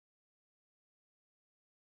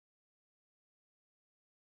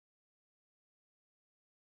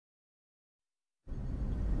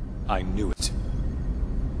I knew it.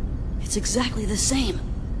 It's exactly the same.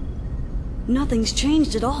 Nothing's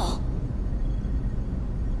changed at all.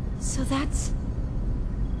 So that's...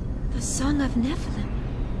 the Song of Nephilim.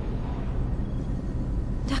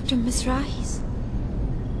 Dr. Mizrahi's.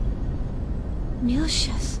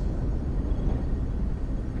 Nietzsche's.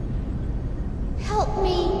 Help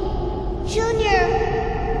me, Junior!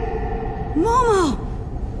 Momo!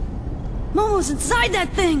 Momo's inside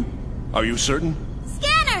that thing! Are you certain?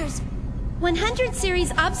 Scanners! 100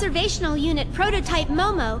 Series Observational Unit Prototype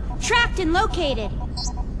Momo, tracked and located.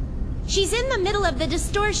 She's in the middle of the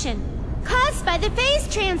distortion, caused by the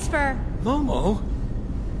phase transfer. Momo?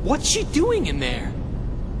 What's she doing in there?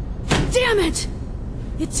 Damn it!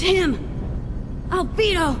 It's him!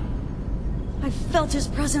 Albedo! I felt his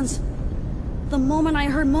presence the moment I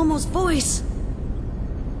heard Momo's voice.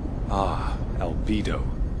 Ah, Albedo.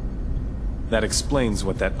 That explains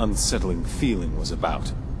what that unsettling feeling was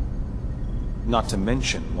about. Not to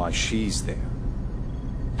mention why she's there.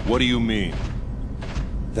 What do you mean?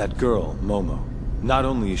 That girl, Momo, not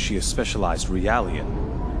only is she a specialized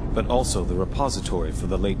Realian, but also the repository for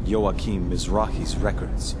the late Joachim Mizrahi's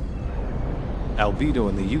records. Albedo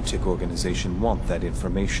and the UTIC organization want that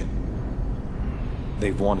information.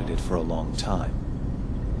 They've wanted it for a long time.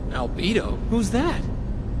 Albedo? Who's that?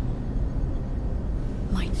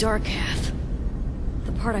 My dark half.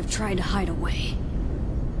 The part I've tried to hide away.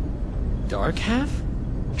 Dark half?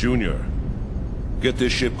 Junior, get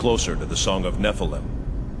this ship closer to the Song of Nephilim.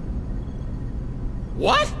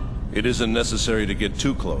 What? It isn't necessary to get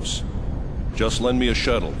too close. Just lend me a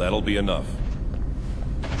shuttle, that'll be enough.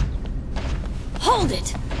 Hold it!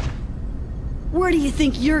 Where do you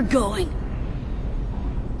think you're going?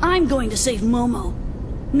 I'm going to save Momo,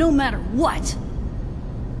 no matter what.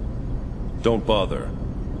 Don't bother.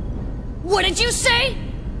 What did you say?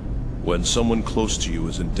 When someone close to you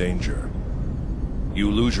is in danger, you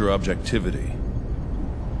lose your objectivity.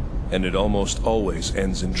 And it almost always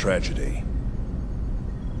ends in tragedy.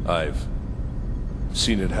 I've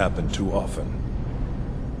seen it happen too often.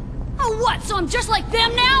 Oh, what? So I'm just like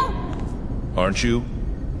them now? Aren't you?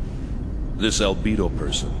 This Albedo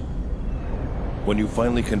person. When you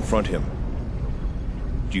finally confront him,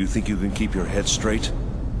 do you think you can keep your head straight?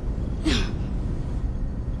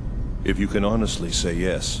 If you can honestly say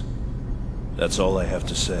yes, that's all I have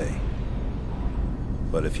to say.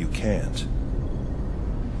 But if you can't...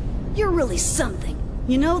 You're really something.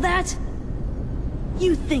 You know that?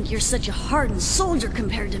 You think you're such a hardened soldier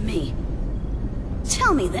compared to me.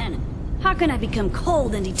 Tell me then, how can I become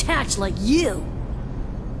cold and detached like you?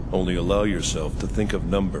 Only allow yourself to think of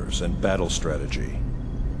numbers and battle strategy.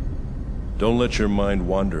 Don't let your mind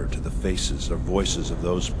wander to the faces or voices of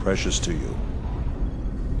those precious to you,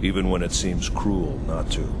 even when it seems cruel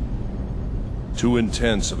not to. Too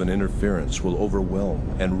intense of an interference will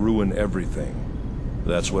overwhelm and ruin everything.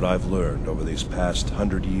 That's what I've learned over these past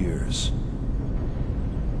 100 years.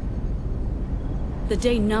 The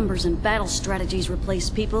day numbers and battle strategies replace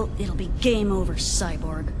people, it'll be game over,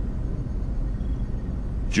 Cyborg.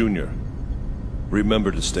 Junior, remember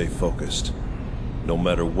to stay focused, no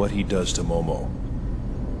matter what he does to Momo.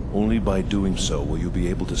 Only by doing so will you be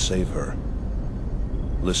able to save her.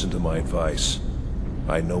 Listen to my advice.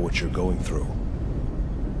 I know what you're going through.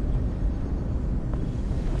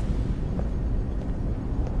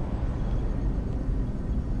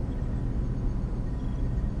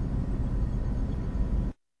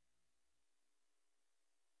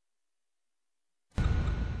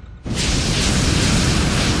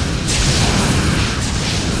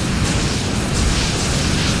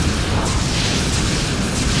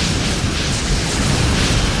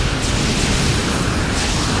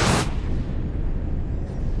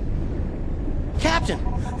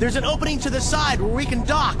 There's an opening to the side where we can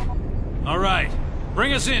dock. All right.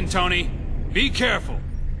 Bring us in, Tony. Be careful.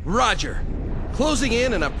 Roger. Closing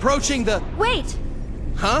in and approaching the... Wait!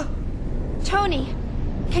 Huh? Tony,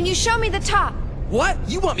 can you show me the top? What?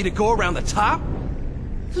 You want me to go around the top?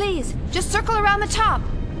 Please, just circle around the top.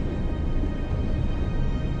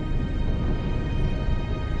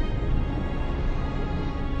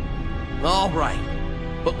 All right.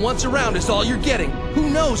 But once around is all you're getting. Who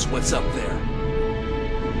knows what's up there?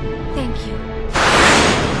 Thank you.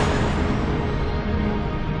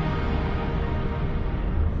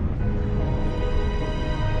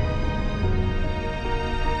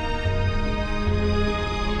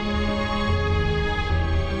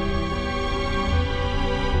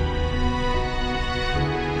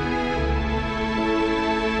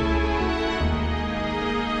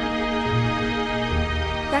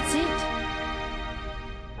 That's it.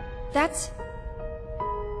 That's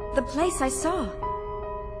the place I saw.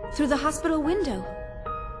 through the hospital window.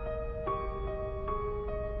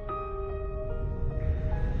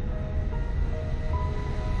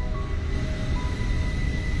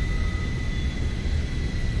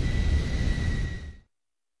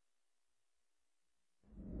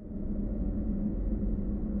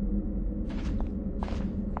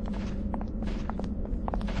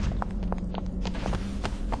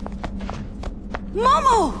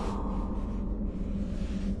 Momo!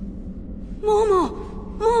 Momo!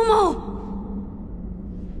 Momo!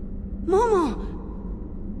 Momo!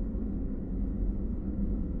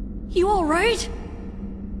 You alright?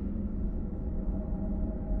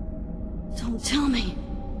 Don't tell me.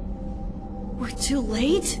 We're too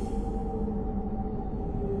late?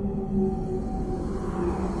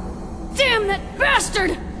 Damn that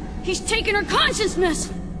bastard! He's taken her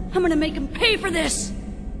consciousness! I'm gonna make him pay for this!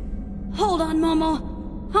 Hold on, Momo.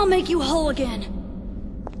 I'll make you whole again.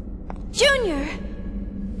 Junior!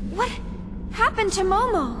 What happened to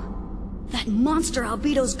Momo? That monster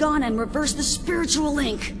Albedo's gone and reversed the spiritual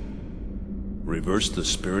link. Reverse the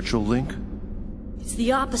spiritual link? It's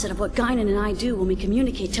the opposite of what Guinan and I do when we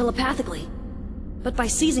communicate telepathically. But by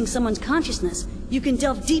seizing someone's consciousness, you can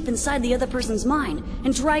delve deep inside the other person's mind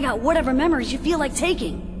and drag out whatever memories you feel like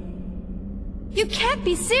taking. You can't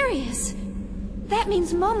be serious. That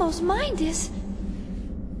means Momo's mind is...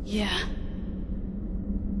 Yeah.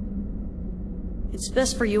 It's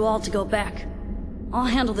best for you all to go back. I'll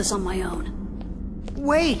handle this on my own.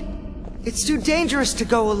 Wait! It's too dangerous to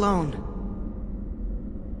go alone.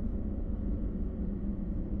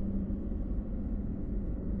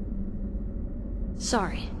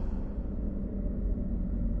 Sorry.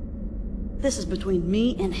 This is between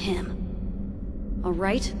me and him. All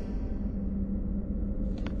right?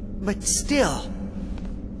 But still...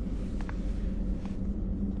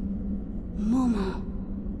 Momo...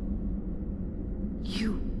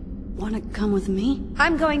 You wanna come with me?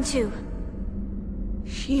 I'm going to.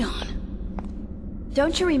 Shion...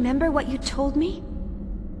 Don't you remember what you told me?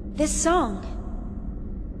 This song...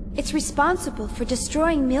 It's responsible for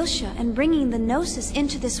destroying Miltia and bringing the Gnosis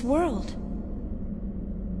into this world.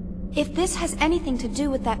 If this has anything to do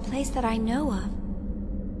with that place that I know of,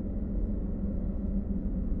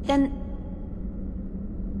 then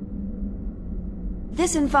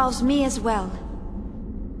this involves me as well.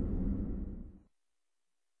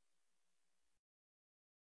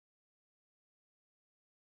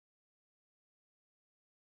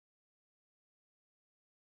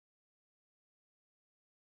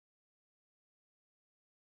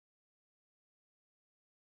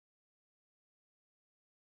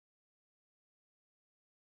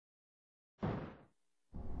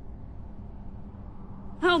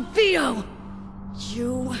 Albedo!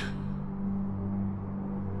 You...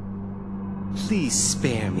 Please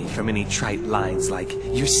spare me from any trite lines like,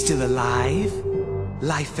 "You're still alive?"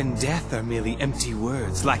 Life and death are merely empty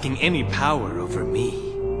words, lacking any power over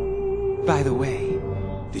me. By the way,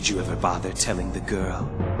 did you ever bother telling the girl?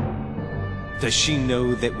 Does she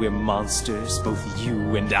know that we're monsters, both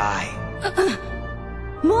you and I?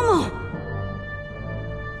 Momo!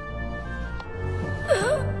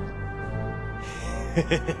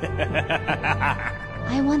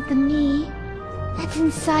 I want the me that's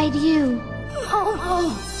inside you.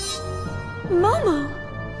 Momo! Momo!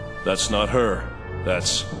 That's not her.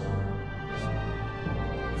 That's...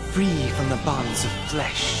 Free from the bonds of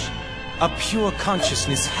flesh, a pure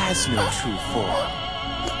consciousness has no true form.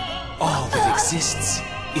 All that exists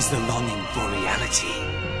is the longing for reality.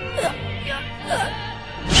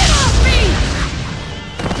 Get off me!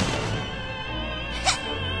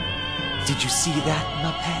 Did you see that,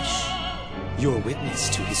 Napesh? You're witness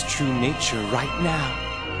to his true nature right now.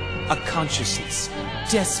 A consciousness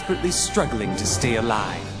desperately struggling to stay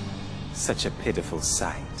alive. Such a pitiful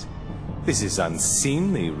sight. This is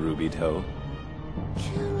unseemly, Ruby-Toe.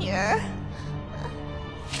 Junior...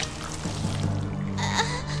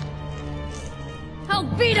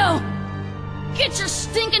 Albedo! Get your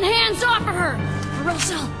stinking hands off of her! Or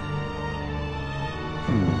else I'll...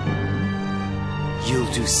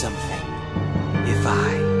 You'll do something if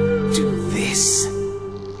I do this.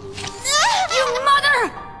 You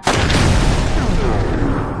mother!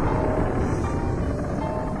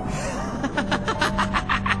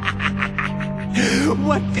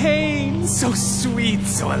 What pain! So sweet,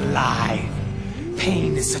 so alive.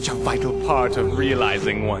 Pain is such a vital part of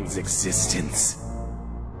realizing one's existence.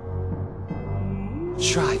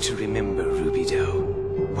 Try to remember, Ruby-Doe,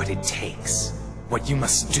 what it takes, what you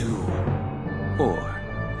must do. Or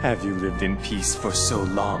have you lived in peace for so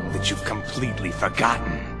long that you've completely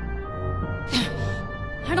forgotten?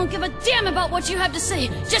 I don't give a damn about what you have to say!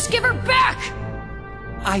 Just give her back!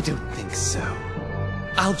 I don't think so.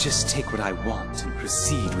 I'll just take what I want and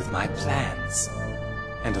proceed with my plans.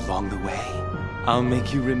 And along the way, I'll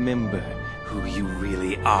make you remember who you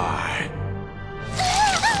really are.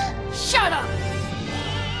 Shut up!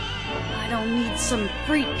 I don't need some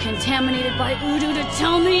freak contaminated by Udu to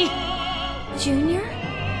tell me! Junior?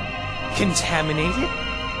 Contaminated?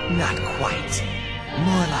 Not quite.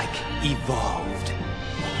 More like evolved.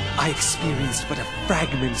 I experienced but a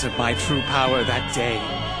fragment of my true power that day.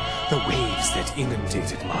 The waves that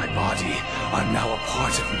inundated my body are now a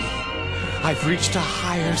part of me. I've reached a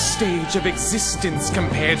higher stage of existence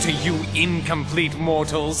compared to you incomplete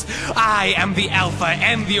mortals. I am the Alpha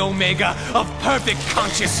and the Omega of perfect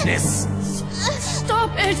consciousness.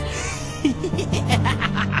 Stop it!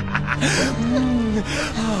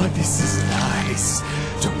 Oh, this is nice.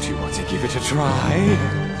 Don't you want to give it a try?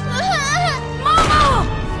 Mama!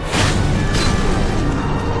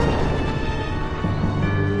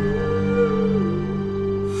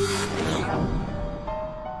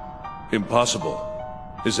 Impossible.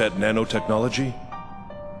 Is that nanotechnology?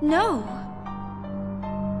 No.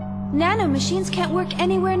 Nano machines can't work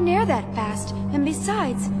anywhere near that fast, and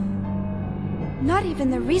besides, not even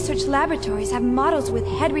the research laboratories have models with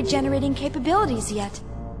head regenerating capabilities yet.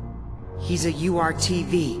 He's a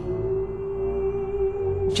URTV.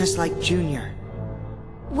 Just like Junior.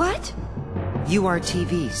 What?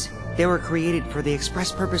 URTVs. They were created for the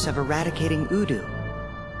express purpose of eradicating Udu.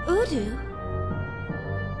 Udu?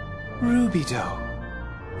 Rubido,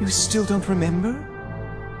 you still don't remember?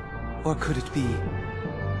 Or could it be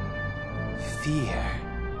fear?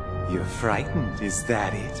 You're frightened, is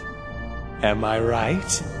that it? Am I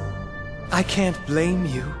right? I can't blame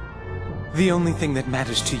you. The only thing that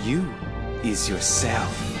matters to you is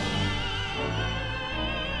yourself.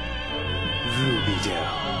 Rubido.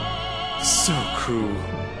 So cruel.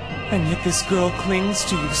 And yet this girl clings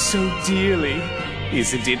to you so dearly.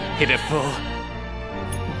 Isn't it pitiful?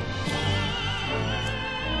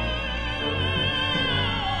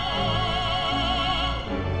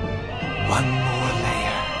 One more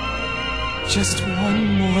layer. Just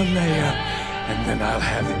one more layer, and then I'll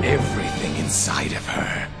have everything inside of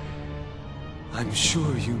her. I'm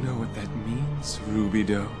sure you know what that means,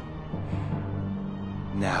 Rubido.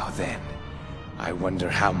 Now then, I wonder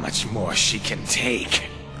how much more she can take.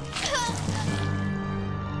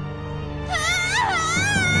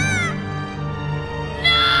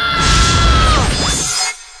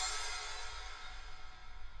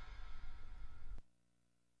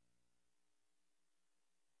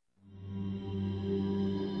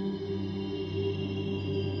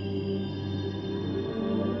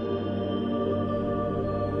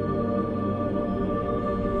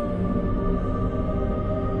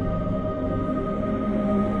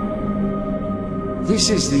 This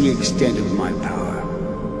is the extent of my power.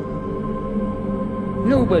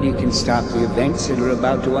 Nobody can stop the events that are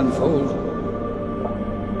about to unfold.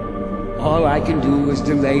 All I can do is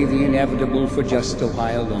delay the inevitable for just a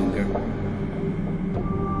while longer.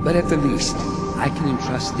 But at the least, I can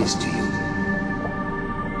entrust this to you.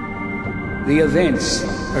 The events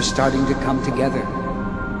are starting to come together.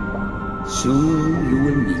 Soon you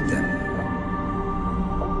will meet them.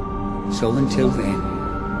 So until then,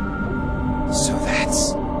 So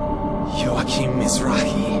that's Joachim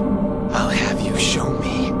Mizrahi. I'll have you show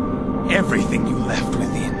me everything you left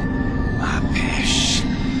within my pesh.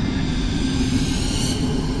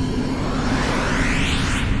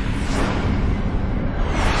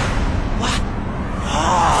 What?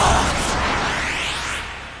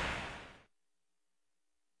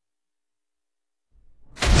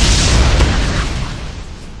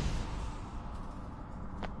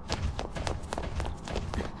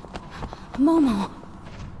 Momo.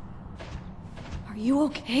 Are you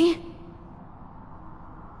okay?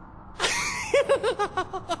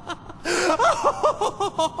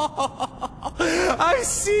 I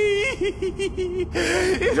see!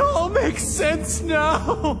 It all makes sense now!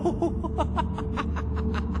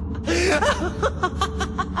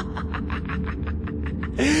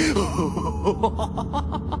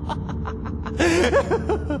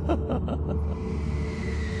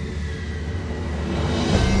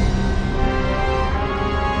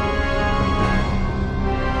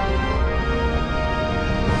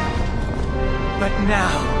 But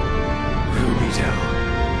now, Rubido,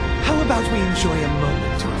 how about we enjoy a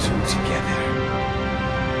moment or two together?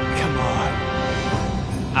 Come on.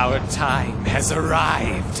 Our time has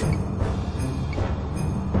arrived.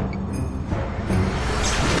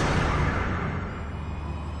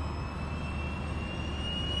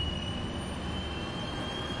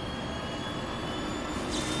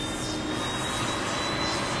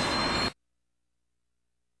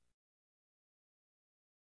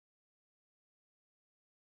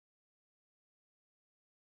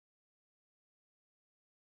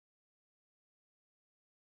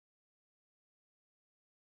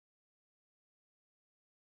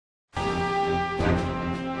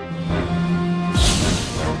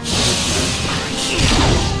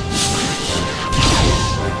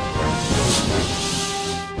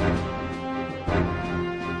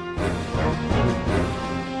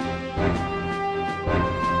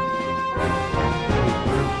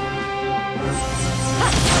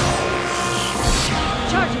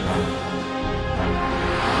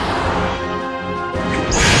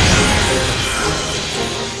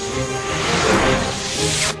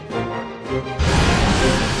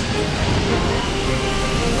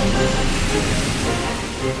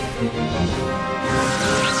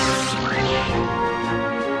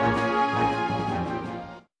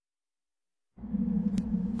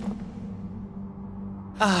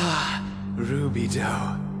 Ah, Ruby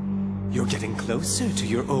Doe. You're getting closer to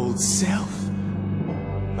your old self.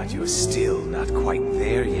 But you're still not quite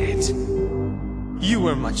there yet. You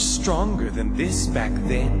were much stronger than this back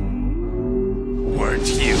then. Weren't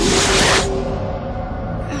you?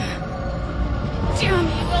 Damn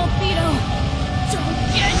you, Albedo! Don't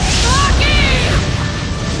get cocky!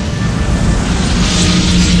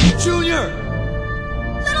 Junior!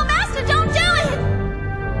 Little Master, don't do it!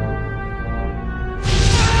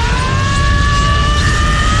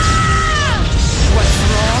 What's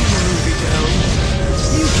wrong, Ruby Doe?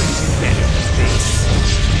 You can do better than this.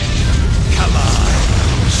 Come on,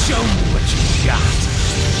 show me what you got.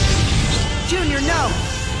 Junior, no!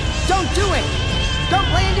 Don't do it! Don't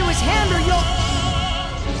play into his hand or you'll...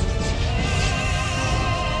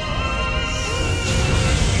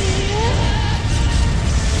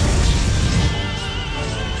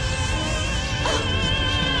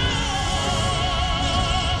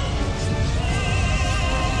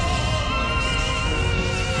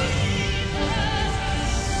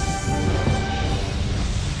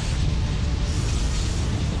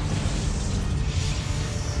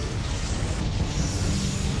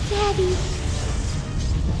 Daddy,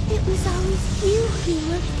 it was always you he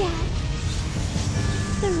looked at.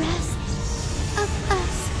 The rest of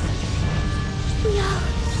us, we all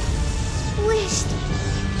wished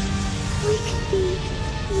we could be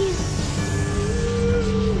you.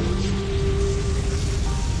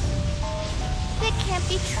 That can't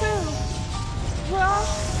be true. We're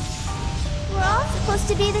all supposed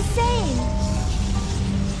to be the same.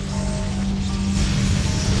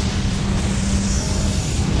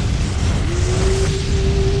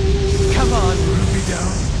 Come on, Ruby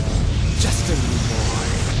Doe. Just a little more.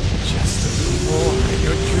 Just a little more, and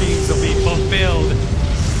your dreams will be fulfilled.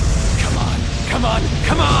 Come on, come on,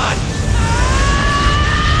 come on!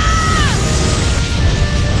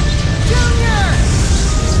 Junior!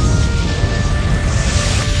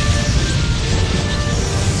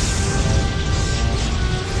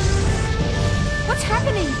 What's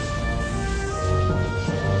happening?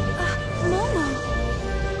 Momo.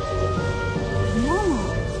 Momo.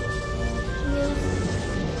 You've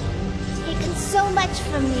taken so much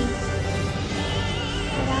from me.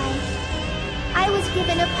 But I was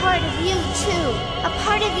given a part of you, too. A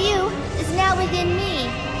part of you is now within me.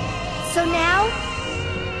 So now?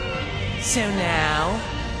 So now?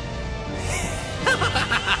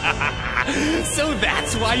 So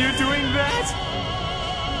that's why you're doing that?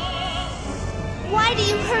 Why do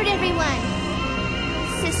you hurt everyone?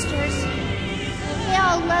 Sisters. They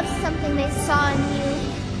all loved something they saw in you.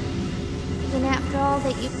 Even after all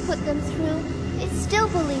that you put them through, they still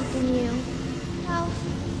believed in you. How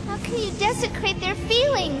can you desecrate their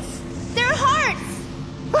feelings? Their hearts?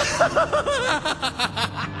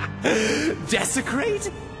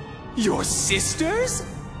 Desecrate? Your sisters?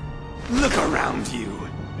 Look around you.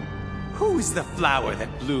 Who's the flower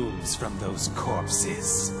that blooms from those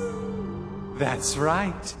corpses? That's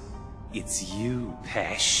right. It's you,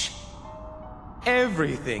 Pesh.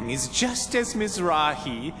 Everything is just as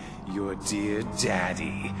Mizrahi, your dear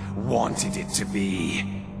daddy, wanted it to be.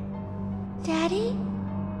 Daddy?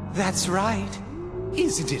 That's right.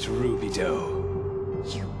 Isn't it, Ruby Doe?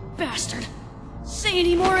 You bastard! Say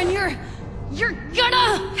any more and you're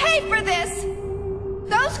gonna Pay for this!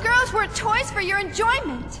 Those girls were toys for your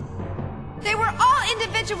enjoyment. They were all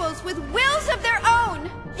individuals with wills of their own.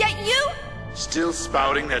 Yet you... Still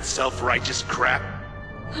spouting that self-righteous crap?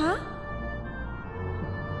 Huh?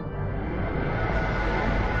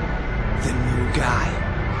 The new guy?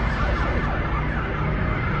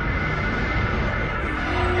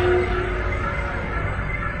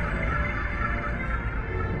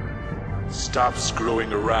 Stop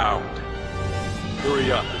screwing around.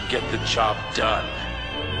 Hurry up and get the job done.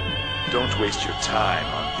 Don't waste your time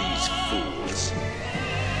on these fools.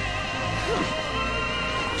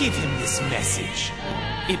 Give him this message.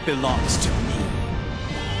 It belongs to me.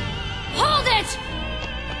 hold it!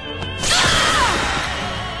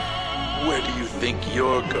 Where do you think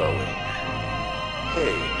you're going?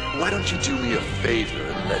 Hey, why don't you do me a favor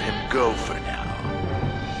and let him go for now?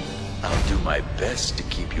 I'll do my best to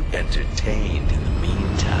keep you entertained in the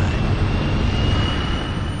meantime.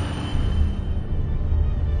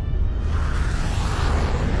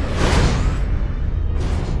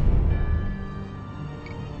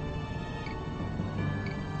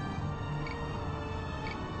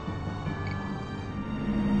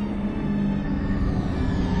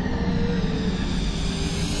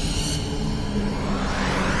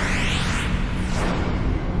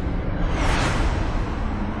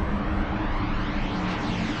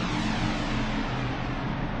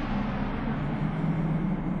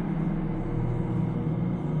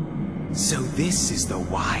 this is the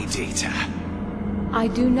Y data. I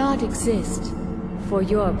do not exist for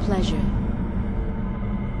your pleasure.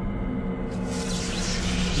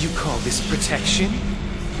 You call this protection?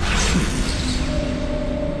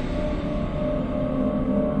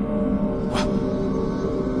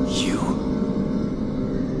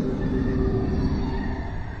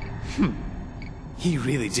 He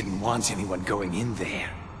really didn't want anyone going in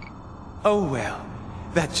there. Oh well,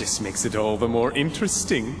 that just makes it all the more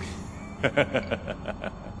interesting.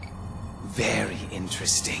 Very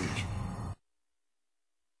interesting.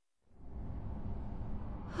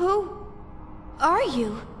 Who are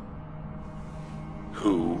you?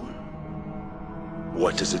 Who?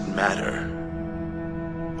 What does it matter?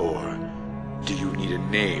 Or do you need a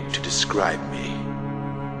name to describe me?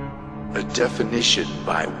 A definition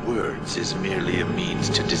by words is merely a means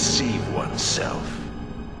to deceive oneself.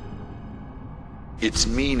 It's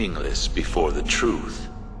meaningless before the truth.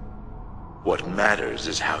 What matters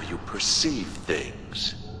is how you perceive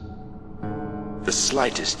things. The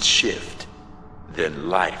slightest shift, then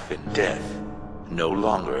life and death no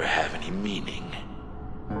longer have any meaning.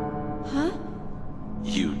 Huh?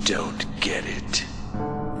 You don't get it.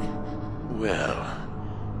 Well,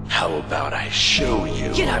 how about I show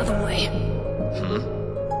you? Get out of the way!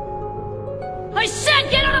 I said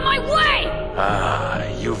get out of my way! Ah,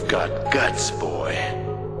 you've got guts, boy.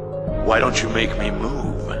 Why don't you make me move?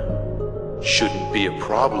 Shouldn't be a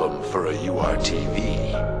problem for a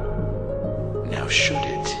URTV. Now should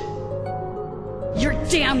it? You're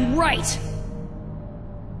damn right!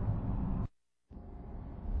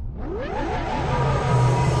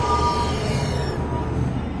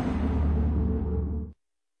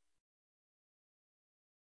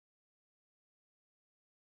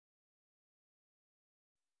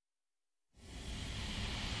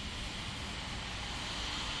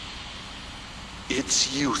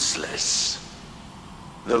 It's useless.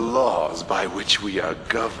 The laws by which we are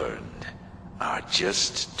governed are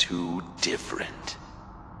just too different.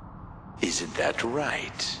 Isn't that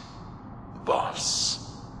right, boss?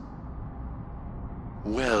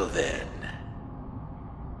 Well then,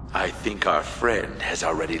 I think our friend has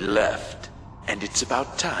already left, and it's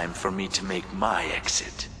about time for me to make my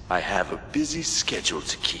exit. I have a busy schedule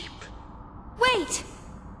to keep. Wait!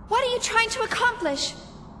 What are you trying to accomplish?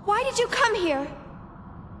 Why did you come here?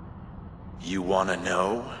 You wanna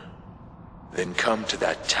know? Then come to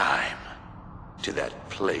that time, to that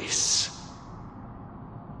place.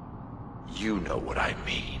 You know what I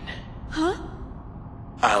mean. Huh?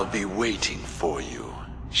 I'll be waiting for you,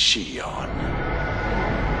 Shion.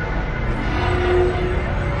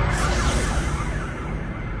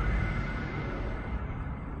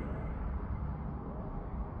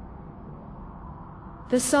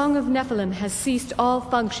 The Song of Nephilim has ceased all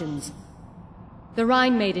functions. The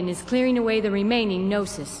Rhine Maiden is clearing away the remaining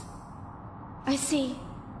Gnosis. I see.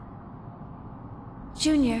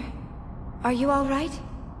 Junior, are you all right?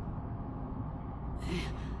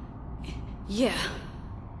 Yeah.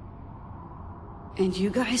 And you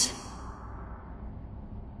guys?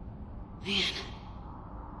 Man,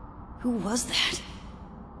 who was that?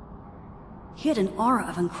 He had an aura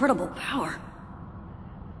of incredible power.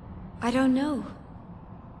 I don't know.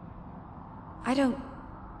 I don't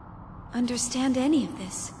understand any of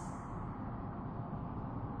this.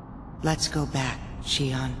 Let's go back,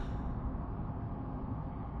 Shion.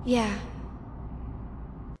 Yeah.